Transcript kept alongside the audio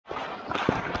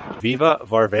Viva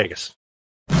Var Vegas.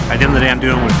 At the end of the day, I'm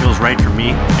doing what feels right for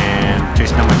me and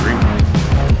chasing down my dream.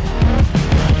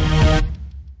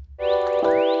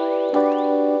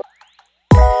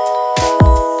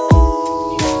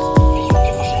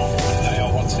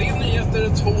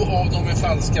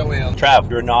 Trav,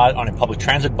 you're not on a public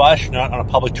transit bus, you're not on a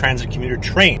public transit commuter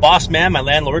train. Boss man, my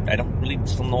landlord, I don't really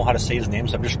still know how to say his name,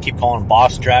 so I'm just keep calling him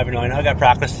Boss. Trav, you know, I know I got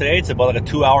practice today. It's about like a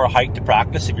 2-hour hike to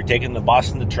practice if you're taking the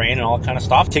bus and the train and all that kind of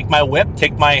stuff. Take my whip,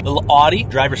 take my little Audi,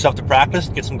 drive yourself to practice,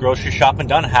 get some grocery shopping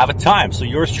done, have a time. So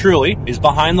yours truly is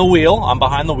behind the wheel. I'm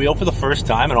behind the wheel for the first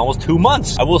time in almost 2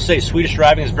 months. I will say Swedish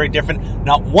driving is very different.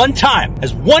 Not one time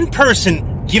has one person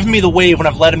give me the wave when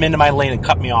I've let him into my lane and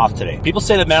cut me off today. People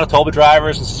say that Manitoba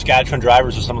drivers and Saskatchewan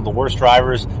drivers are some of the worst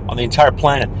drivers on the entire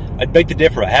planet. I'd beg to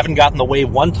differ. I haven't gotten the wave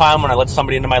one time when I let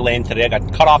somebody into my lane today. I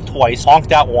got cut off twice,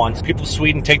 honked out once. People in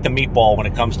Sweden take the meatball when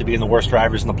it comes to being the worst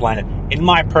drivers on the planet, in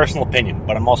my personal opinion.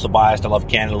 But I'm also biased. I love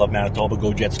Canada, I love Manitoba.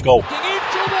 Go Jets, go. Into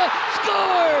the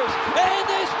scores, and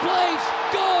this place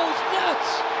goes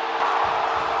nuts.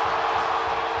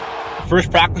 First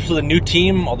practice with a new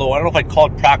team, although I don't know if I'd call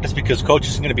it practice because coach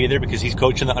isn't going to be there because he's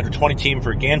coaching the under-20 team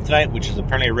for a game tonight, which is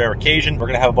apparently a rare occasion. We're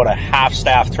going to have about a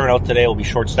half-staff turnout today. We'll be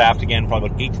short-staffed again, probably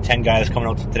about 8 to 10 guys coming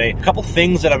out today. A couple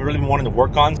things that I've really been wanting to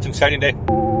work on. It's an exciting day.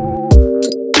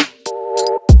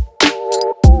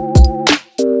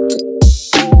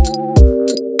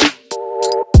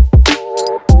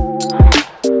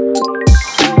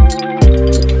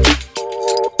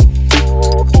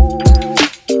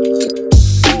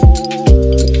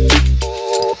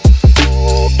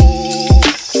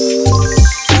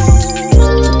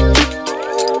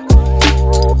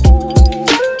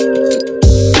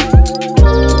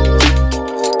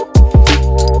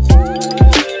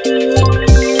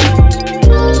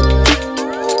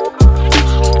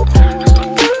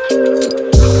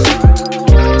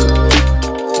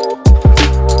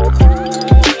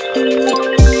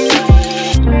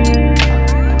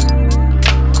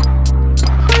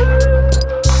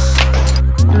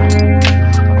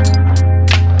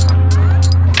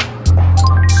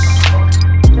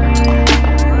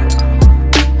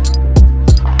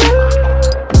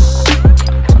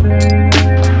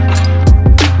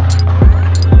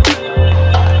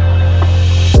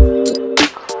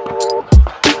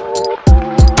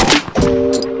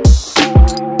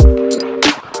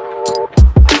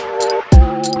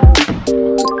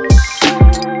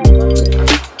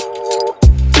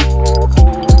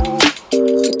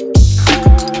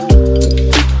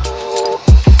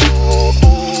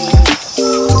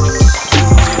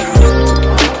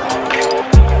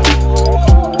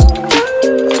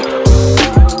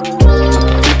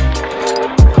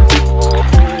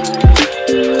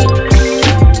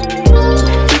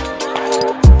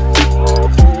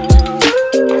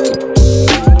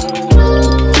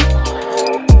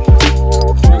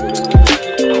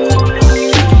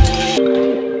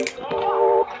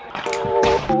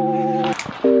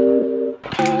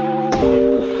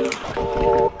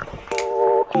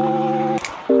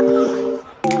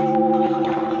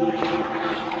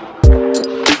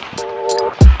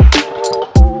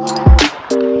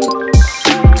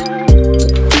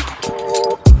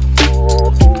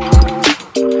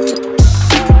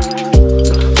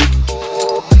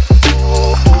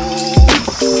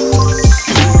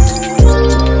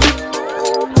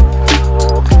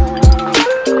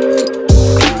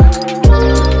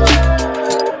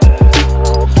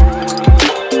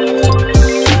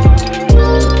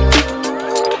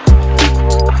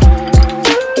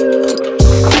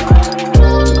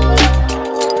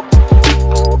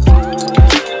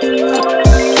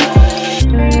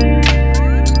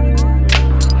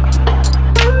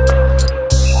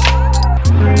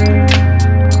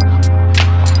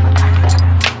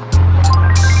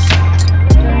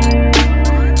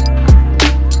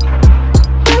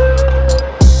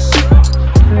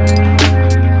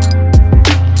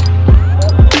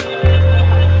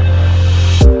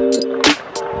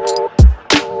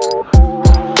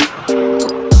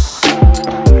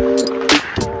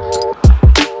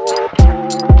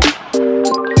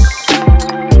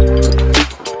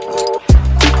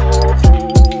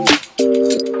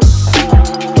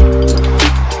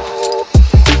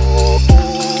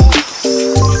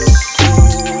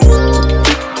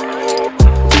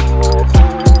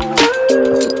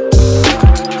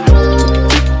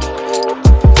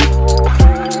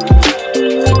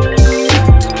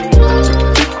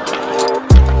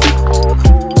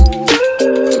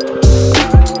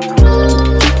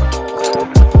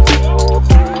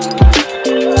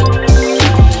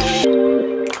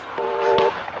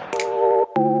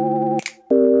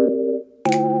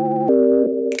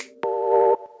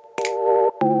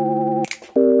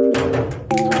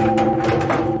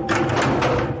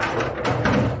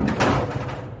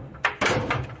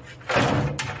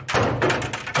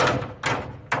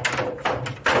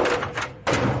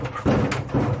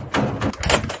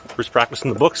 First practice in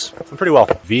the books. I'm pretty well.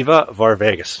 Viva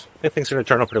Varvegas. I think things are going to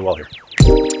turn out pretty well here.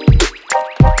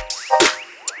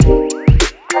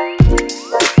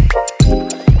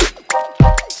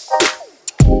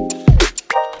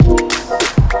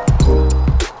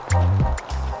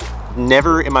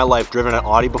 Never in my life driven an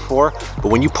Audi before, but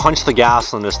when you punch the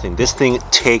gas on this thing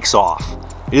takes off.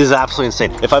 It is absolutely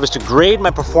insane. If I was to grade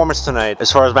my performance tonight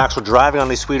as far as my actual driving on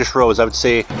these Swedish roads, I would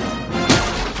say...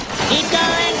 Keep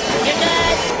going, you're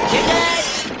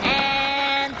good,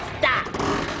 and stop.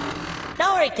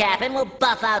 Don't worry, Captain, we'll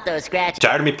buff out those scratches.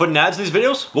 Tired of me putting ads in these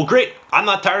videos? Well, great. I'm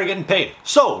not tired of getting paid.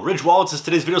 So, Ridge Wallets is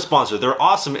today's video sponsor. They're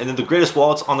awesome and they're the greatest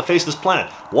wallets on the face of this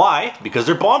planet. Why? Because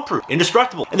they're bomb-proof,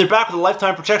 indestructible, and they're backed with a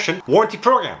lifetime protection warranty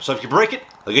program. So if you break it,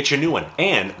 they'll get you a new one.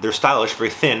 And they're stylish, very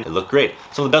thin, they look great.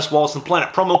 Some of the best wallets on the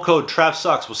planet. Promo code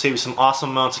TravSucks will save you some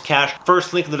awesome amounts of cash.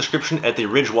 First link in the description at the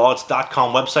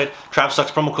ridgewallets.com website.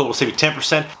 TravSucks promo code will save you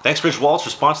 10%. Thanks Ridge Wallets for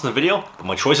sponsoring the video. But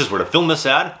my choices were to film this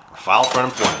ad or file for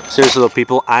unemployment. Seriously though,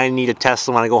 people, I need a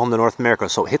Tesla when I go home to North America.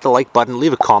 So hit the like button,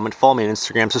 leave a comment, follow me on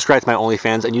Instagram, subscribe to my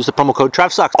OnlyFans, and use the promo code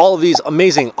TravSucks. All of these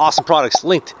amazing, awesome products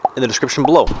linked in the description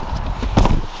below. Where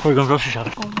are we going grocery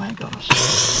shopping? Oh my gosh.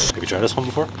 Have you tried this one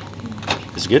before?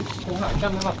 Is it good?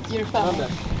 Your family.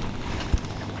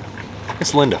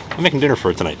 It's Linda. I'm making dinner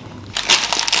for her tonight.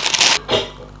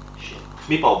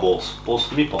 Meatball bowls. Bowls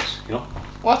for the meatballs, you know?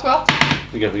 What?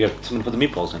 We got something to put the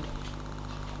meatballs in.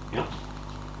 You know?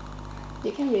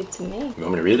 You can read to me. You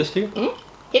want me to read this to you?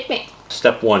 Hit me.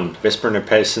 Step 1. Vesperner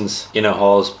Pesens,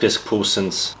 innehålls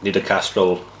piskpåsens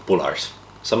nidakastrol bullars.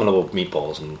 Something about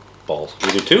meatballs and balls.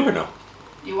 You do 2 or no?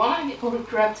 You wanna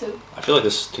grab 2? I feel like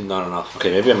this is not enough.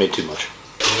 Okay, maybe I made too much.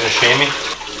 You gonna shame me?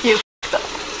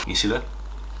 You see that?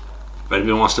 If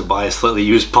anybody wants to buy a slightly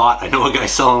used pot, I know a guy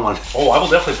selling one. Oh, I will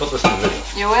definitely put this in the video.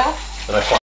 You will? But I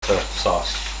fucked the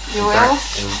sauce. You will? And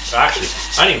actually,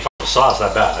 I didn't even fuck the sauce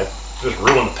that bad. I just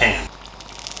ruined the pan.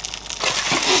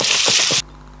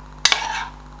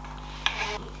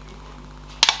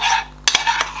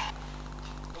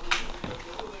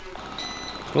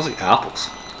 It smells like apples.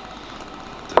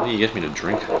 How do you get me to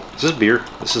drink? Is this beer?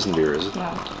 This isn't beer, is it?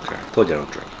 No. Okay, I told you I don't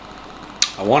drink.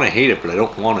 I want to hate it, but I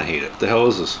don't want to hate it. What the hell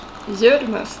is this?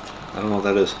 Julmust. I don't know what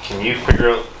that is. Can you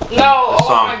figure out No, the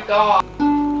song? Oh my god.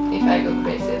 If I go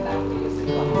crazy, then we'll use the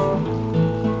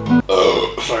glass.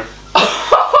 Oh, sorry.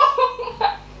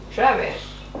 Travis.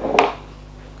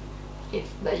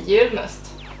 It's the julmust.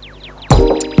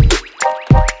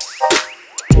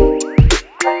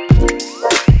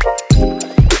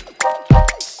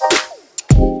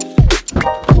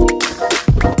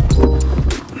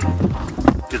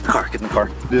 Get in the car.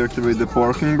 Deactivate the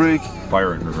parking brake.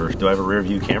 Fire in reverse. Do I have a rear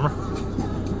view camera?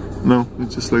 No,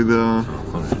 it's just like the...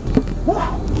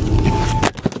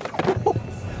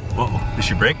 Whoa, did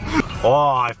she break?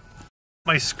 Oh,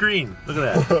 my screen. Look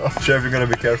at that. Chef, you're gonna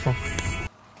be careful.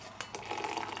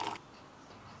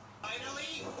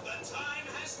 Finally, the time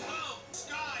has come.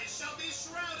 Skies shall be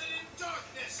shrouded in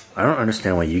darkness. I don't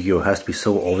understand why Yu-Gi-Oh has to be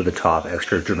so over the top,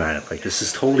 extra dramatic. Like, this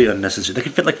is totally unnecessary. They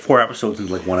could fit like 4 episodes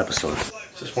into like 1 episode.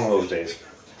 It's just one of those days.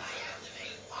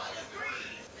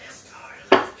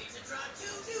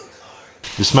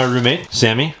 This is my roommate,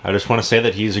 Sammy. I just want to say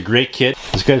that he's a great kid.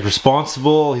 This guy's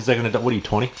responsible. He's like an adult. What are you,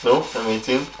 20? No, I'm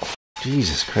 18.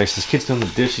 Jesus Christ, this kid's doing the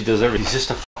dish. He does everything. He's just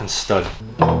a fucking stud.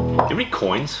 Do you have any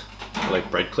coins?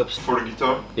 Like bread clips? For the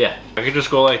guitar? Yeah. I could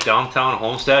just go like downtown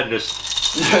Homestead and just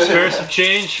spare some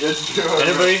change. Let's do it.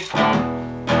 Anybody?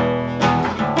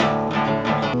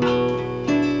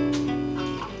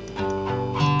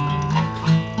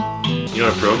 You know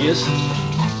what a pierogi is?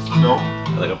 No.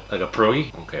 Like a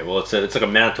pierogi? Okay, well it's like a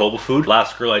Manitoba food.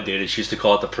 Last girl I dated, she used to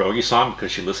call it the pierogi song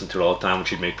because she listened to it all the time when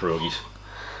she'd make pierogis.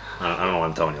 I don't know why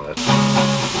I'm telling you that.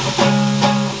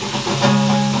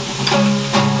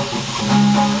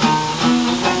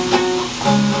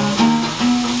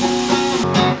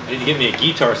 I need to get me a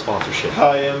guitar sponsorship.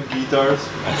 High-end guitars.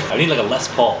 I need like a Les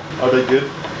Paul. Are they good?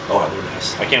 Oh, they're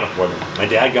nice. I can't afford them. My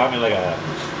dad got me like a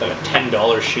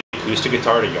 $10 shit acoustic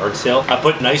guitar at a yard sale. I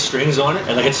put nice strings on it,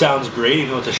 and like it sounds great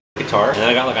even though it's a shit guitar. And then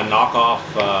I got like a knockoff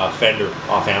Fender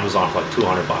off Amazon for like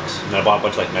 $200. And then I bought a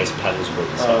bunch of like nice pedals for it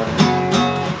and stuff.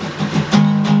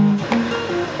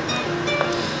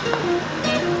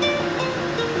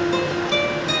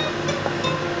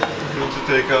 Need to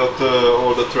take out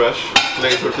all the trash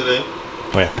later today.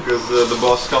 Oh yeah. Because the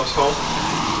boss comes home.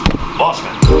 Boss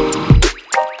man.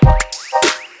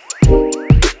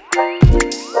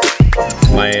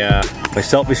 My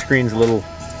selfie screen's a little,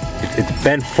 it's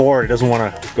bent forward. It doesn't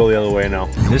want to go the other way now.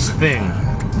 This thing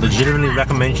legitimately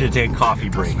recommends you to take a coffee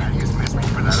break.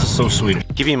 This is so sweet.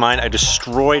 Keep in mind, I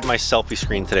destroyed my selfie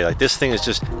screen today. Like this thing is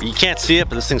just, you can't see it,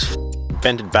 but this thing's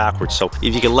bended backwards. So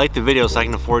if you could like the video so I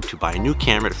can afford to buy a new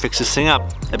camera to fix this thing up,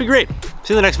 that'd be great.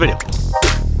 See you in the next video.